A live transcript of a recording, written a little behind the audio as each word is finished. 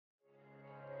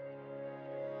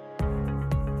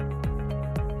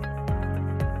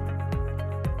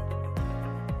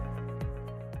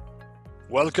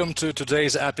Welcome to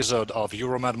today's episode of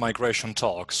EUROMED Migration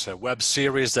Talks, a web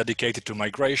series dedicated to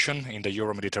migration in the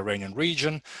Euro-Mediterranean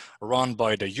region, run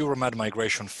by the EUROMED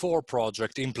Migration IV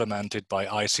project implemented by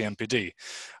ICMPD.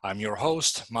 I'm your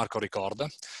host, Marco Ricorda,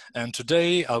 and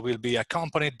today I will be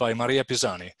accompanied by Maria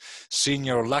Pisani,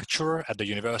 Senior Lecturer at the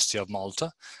University of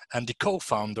Malta and the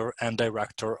co-founder and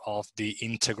director of the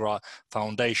Integra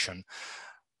Foundation.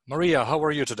 Maria, how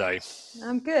are you today?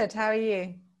 I'm good. How are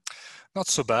you? Not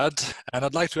so bad. And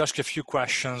I'd like to ask you a few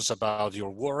questions about your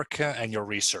work and your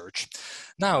research.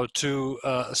 Now,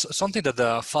 something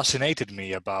that fascinated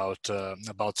me about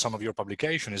some of your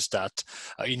publication is that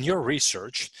in your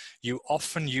research, you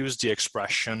often use the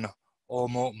expression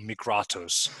homo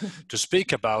migratus to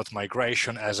speak about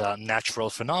migration as a natural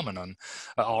phenomenon,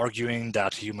 arguing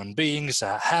that human beings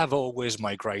have always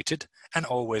migrated and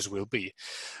always will be.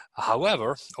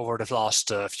 However, over the last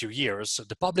few years,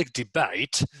 the public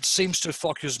debate seems to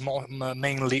focus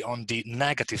mainly on the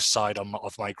negative side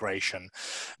of migration.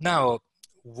 Now,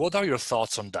 what are your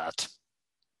thoughts on that?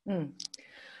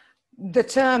 The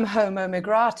term homo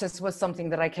migratus was something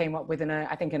that I came up with in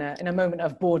a moment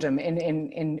of boredom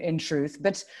in truth,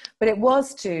 but it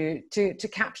was to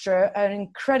capture an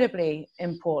incredibly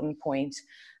important point.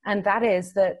 And that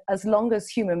is that as long as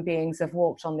human beings have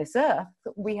walked on this earth,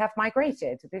 we have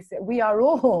migrated. We are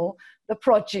all the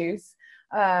produce,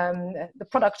 the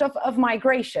product of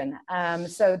migration.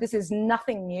 So this is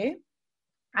nothing new.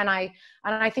 And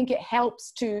I think it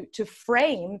helps to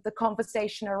frame the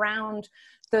conversation around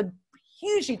the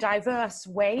hugely diverse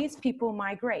ways people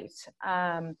migrate.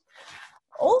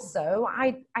 Also,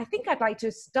 I think I'd like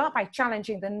to start by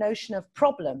challenging the notion of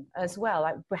problem as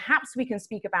well. Perhaps we can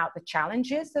speak about the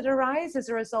challenges that arise as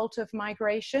a result of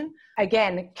migration,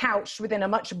 again, couched within a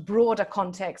much broader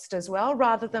context as well,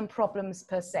 rather than problems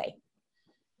per se.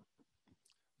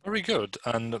 Very good.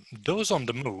 And those on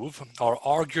the move are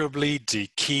arguably the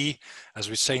key, as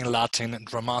we say in Latin,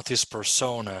 dramatis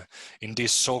persona in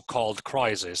this so-called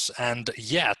crisis. And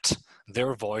yet,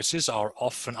 their voices are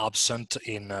often absent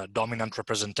in dominant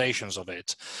representations of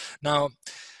it. Now,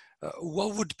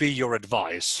 what would be your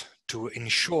advice to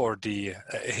ensure the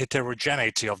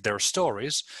heterogeneity of their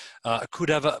stories could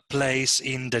have a place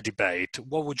in the debate?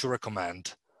 What would you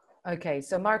recommend? Okay,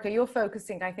 so Marco, you're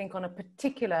focusing, I think, on a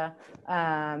particular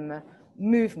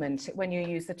movement when you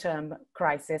use the term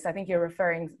crisis. I think you're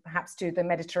referring perhaps to the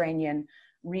Mediterranean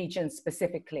region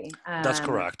specifically. That's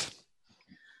correct.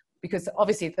 Because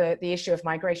obviously the issue of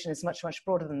migration is much, much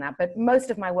broader than that. But most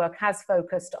of my work has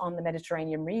focused on the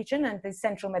Mediterranean region and the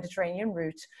central Mediterranean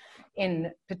route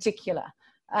in particular.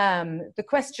 The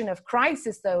question of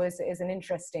crisis, though, is an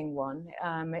interesting one.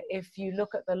 If you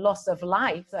look at the loss of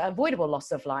life, the avoidable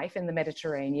loss of life in the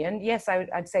Mediterranean, yes,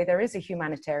 I'd say there is a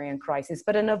humanitarian crisis,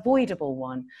 but an avoidable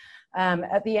one.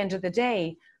 At the end of the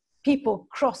day, people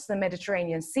cross the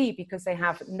Mediterranean Sea because they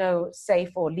have no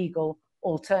safe or legal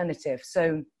alternative.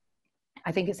 So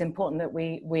I think it's important that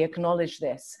we acknowledge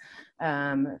this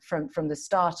from the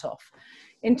start off.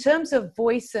 In terms of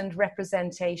voice and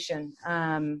representation,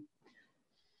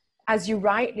 as you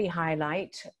rightly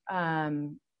highlight,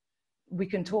 we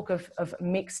can talk of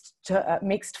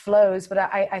mixed flows, but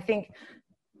I think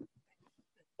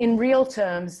in real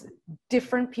terms,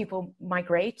 different people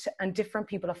migrate and different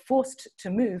people are forced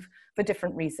to move for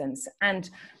different reasons.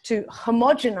 And to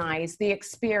homogenize the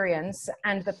experience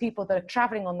and the people that are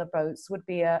traveling on the boats would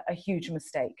be a huge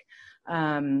mistake.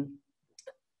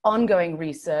 Ongoing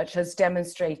research has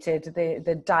demonstrated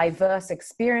the diverse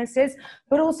experiences,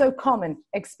 but also common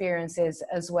experiences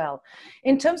as well.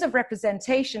 In terms of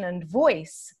representation and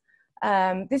voice,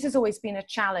 this has always been a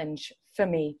challenge for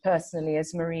me personally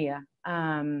as Maria.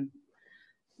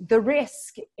 The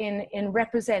risk in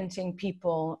representing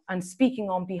people and speaking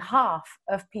on behalf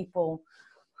of people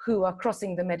who are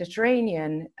crossing the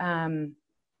Mediterranean,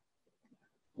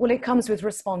 well, it comes with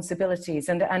responsibilities.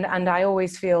 And I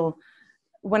always feel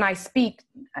when I speak,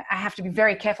 I have to be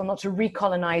very careful not to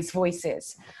recolonize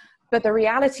voices. But the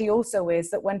reality also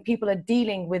is that when people are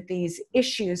dealing with these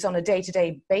issues on a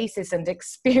day-to-day basis and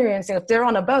experiencing, if they're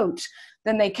on a boat,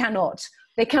 then they cannot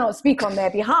speak on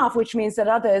their behalf, which means that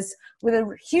others with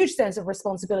a huge sense of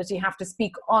responsibility have to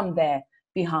speak on their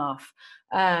behalf.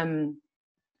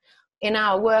 In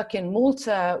our work in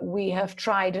Malta, we have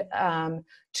tried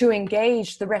to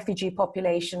engage the refugee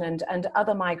population and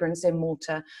other migrants in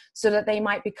Malta so that they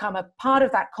might become a part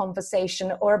of that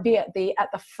conversation or be at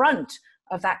the front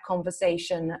of that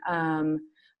conversation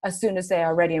as soon as they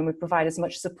are ready, and we provide as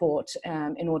much support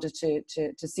in order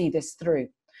to see this through.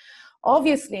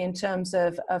 Obviously, in terms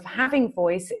of having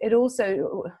voice, it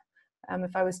also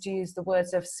if I was to use the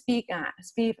words of Spivak,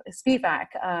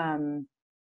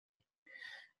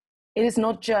 it is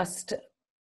not just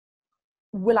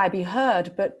will I be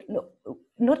heard, but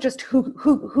not just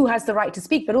who has the right to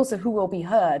speak, but also who will be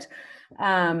heard.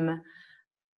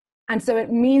 And so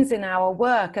it means in our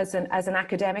work as an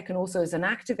academic and also as an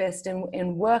activist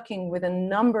in working with a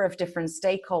number of different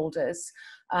stakeholders,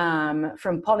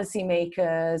 from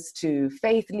policymakers to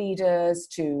faith leaders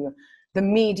to the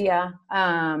media,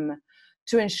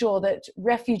 to ensure that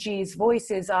refugees'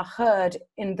 voices are heard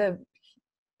in the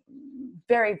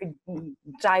very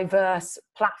diverse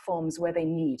platforms where they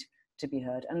need to be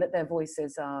heard, and that their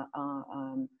voices are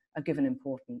given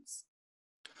importance.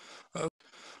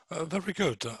 Very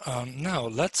good. Now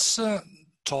let's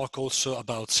talk also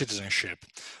about citizenship.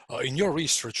 In your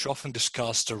research, you often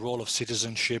discuss the role of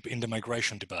citizenship in the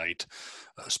migration debate,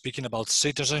 speaking about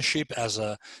citizenship as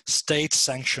a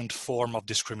state-sanctioned form of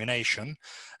discrimination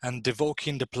and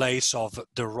evoking the place of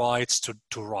the rights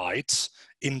to rights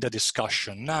in the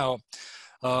discussion. Now,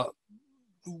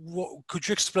 could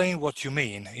you explain what you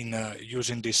mean in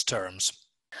using these terms?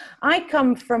 I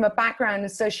come from a background in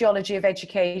sociology of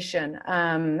education,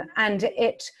 and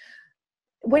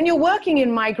when you're working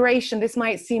in migration, this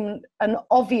might seem an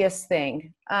obvious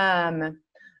thing,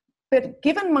 but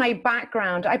given my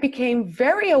background, I became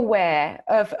very aware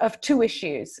of two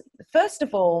issues. First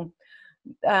of all,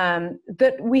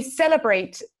 that we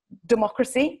celebrate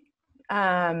democracy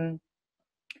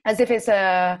as if it's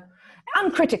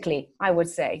uncritically, I would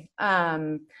say,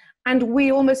 and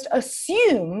we almost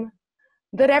assume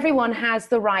that everyone has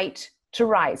the right to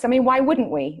rights. I mean, why wouldn't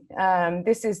we?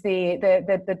 This is the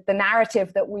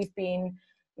narrative that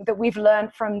we've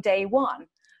learned from day one.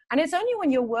 And it's only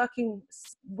when you're working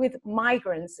with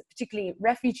migrants, particularly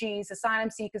refugees, asylum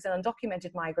seekers, and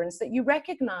undocumented migrants, that you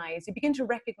begin to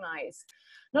recognize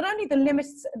not only the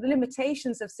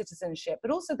limitations of citizenship,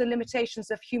 but also the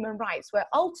limitations of human rights, where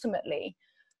ultimately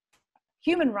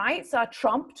human rights are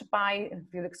trumped by,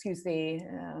 if you'll excuse the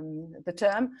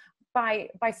term,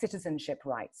 by citizenship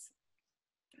rights.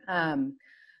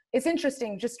 It's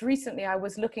interesting, just recently I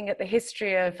was looking at the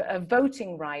history of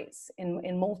voting rights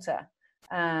in Malta,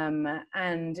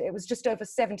 and it was just over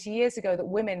 70 years ago that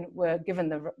women were given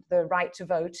the right to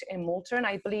vote in Malta, and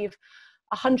I believe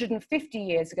 150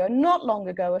 years ago, not long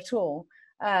ago at all,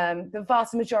 the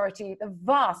vast majority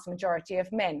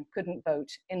of men couldn't vote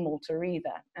in Malta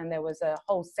either, and there was a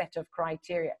whole set of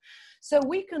criteria. So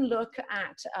we can look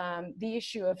at the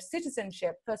issue of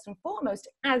citizenship first and foremost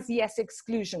as, yes,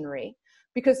 exclusionary,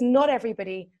 because not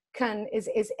everybody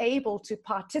is able to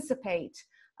participate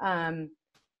in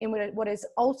what is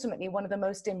ultimately one of the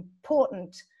most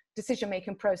important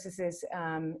decision-making processes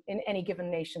in any given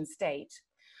nation state,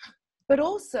 but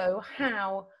also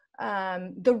how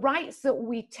the rights that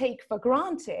we take for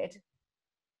granted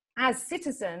as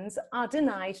citizens are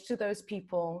denied to those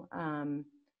people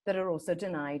that are also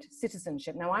denied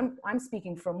citizenship. Now, I'm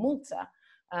speaking from Malta,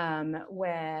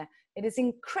 where it is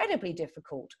incredibly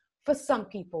difficult for some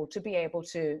people to be able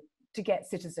to get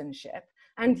citizenship.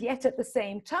 And yet at the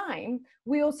same time,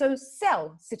 we also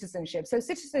sell citizenship. So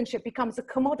citizenship becomes a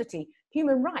commodity.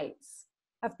 Human rights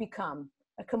have become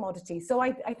a commodity. So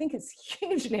I think it's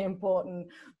hugely important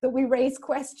that we raise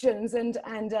questions and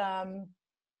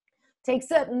take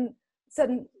certain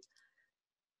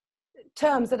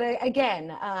terms that are, again,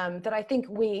 that I think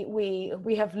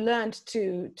we have learned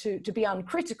to be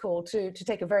uncritical, to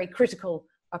take a very critical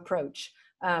approach.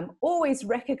 Always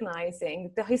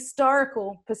recognizing the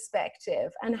historical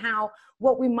perspective and how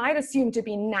what we might assume to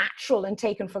be natural and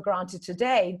taken for granted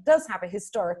today does have a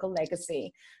historical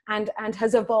legacy and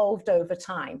has evolved over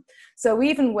time. So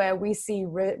even where we see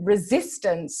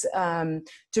resistance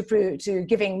to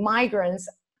giving migrants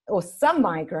or some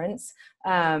migrants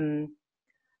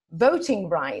voting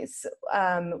rights,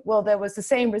 well, there was the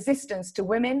same resistance to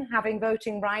women having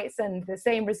voting rights and the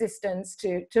same resistance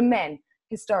to men,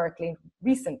 historically,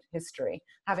 recent history,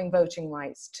 having voting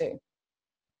rights too.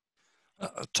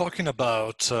 Talking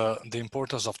about the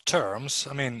importance of terms,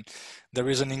 I mean, there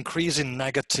is an increase in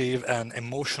negative and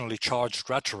emotionally charged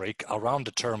rhetoric around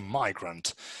the term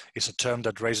migrant. It's a term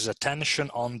that raises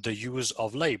attention on the use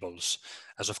of labels,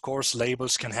 as of course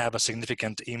labels can have a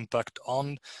significant impact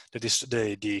on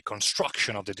the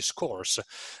construction of the discourse.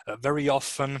 Very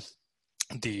often,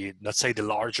 let's say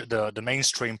the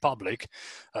mainstream public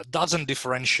doesn't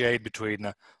differentiate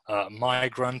between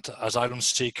migrant, asylum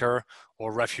seeker,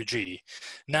 or refugee.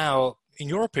 Now, in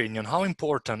your opinion, how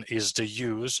important is the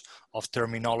use of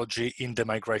terminology in the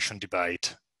migration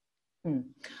debate?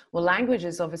 Well, language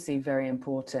is obviously very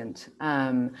important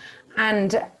and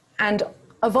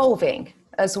evolving.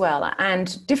 as well,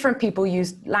 and different people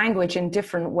use language in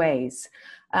different ways.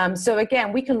 So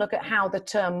again, we can look at how the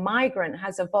term migrant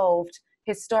has evolved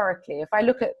historically. If I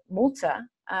look at Malta,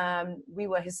 we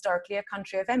were historically a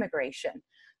country of emigration.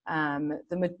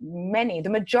 The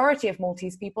majority of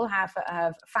Maltese people have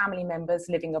family members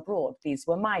living abroad. These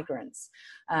were migrants.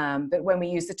 But when we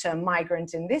use the term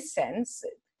migrant in this sense,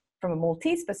 from a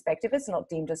Maltese perspective, it's not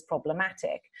deemed as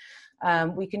problematic.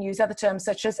 We can use other terms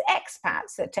such as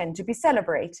expats that tend to be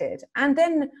celebrated. And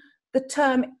then the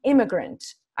term immigrant.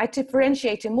 I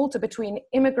differentiate in Malta between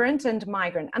immigrant and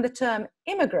migrant. And the term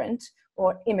immigrant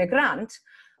or immigrant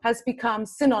has become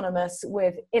synonymous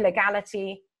with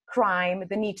illegality, crime,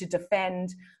 the need to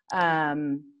defend.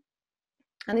 And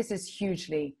this is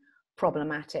hugely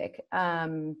problematic.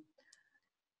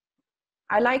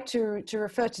 I like to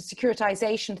refer to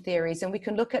securitization theories, and we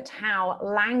can look at how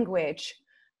language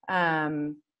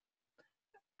has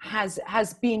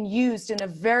been used in a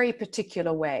very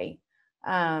particular way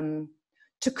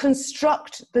to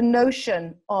construct the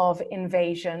notion of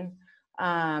invasion,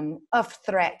 of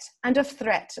threat, and of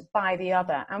threat by the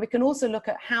other. And we can also look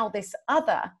at how this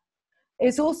other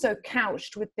is also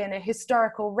couched within a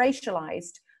historical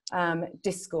racialized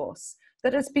discourse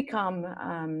that has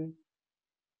become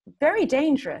very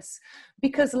dangerous,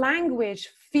 because language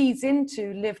feeds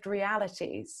into lived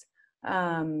realities,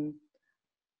 and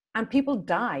people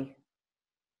die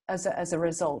as a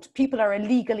result. People are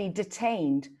illegally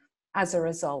detained as a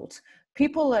result.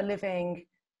 People are living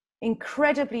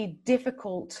incredibly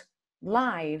difficult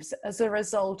lives as a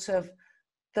result of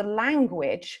the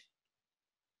language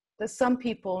that some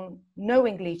people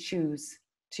knowingly choose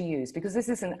to use, because this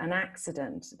isn't an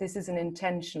accident. This is an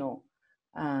intentional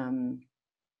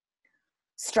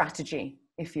strategy,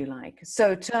 if you like.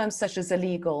 So terms such as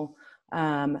illegal,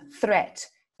 threat,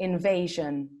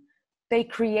 invasion, they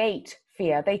create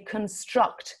fear, they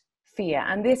construct fear,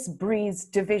 and this breeds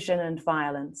division and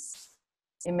violence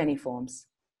in many forms.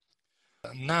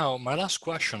 Now, my last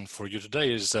question for you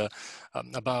today is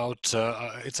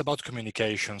it's about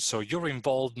communication. So your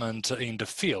involvement in the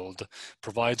field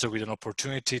provides you with an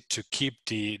opportunity to keep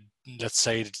the, let's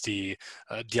say, the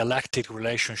dialectic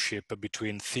relationship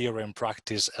between theory and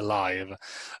practice alive.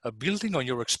 Building on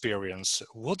your experience,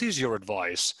 what is your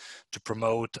advice to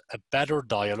promote a better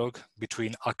dialogue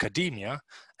between academia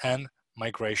and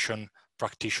migration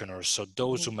practitioners, so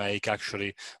those who make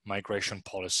actually migration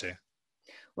policy?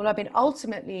 Well, I mean,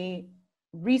 ultimately,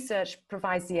 research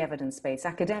provides the evidence base.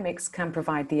 Academics can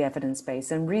provide the evidence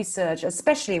base, and research,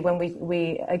 especially when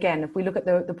we again, if we look at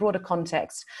the broader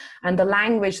context and the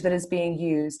language that is being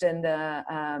used and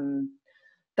the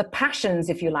passions,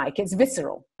 if you like, it's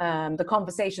visceral. The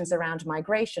conversations around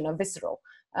migration are visceral.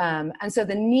 And so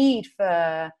the need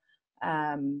for,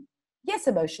 yes,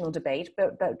 emotional debate,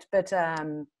 but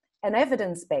an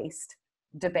evidence-based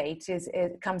debate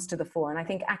it comes to the fore. And I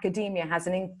think academia has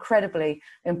an incredibly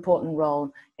important role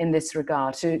in this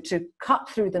regard, to cut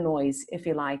through the noise, if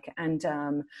you like, and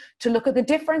to look at the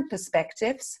different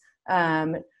perspectives.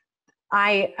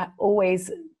 I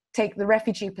always take the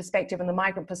refugee perspective and the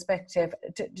migrant perspective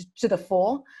to the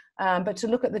fore, but to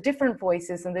look at the different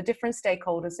voices and the different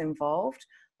stakeholders involved,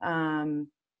 and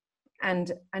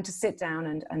to sit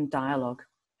down and dialogue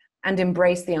and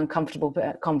embrace the uncomfortable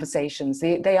conversations.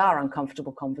 They are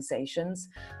uncomfortable conversations,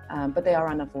 but they are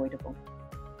unavoidable.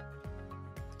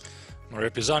 Maria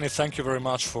Pisani, thank you very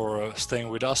much for staying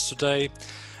with us today.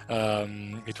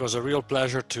 It was a real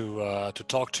pleasure to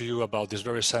talk to you about this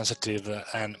very sensitive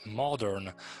and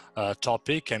modern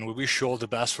topic, and we wish you all the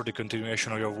best for the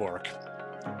continuation of your work.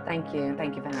 Thank you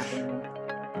for having me.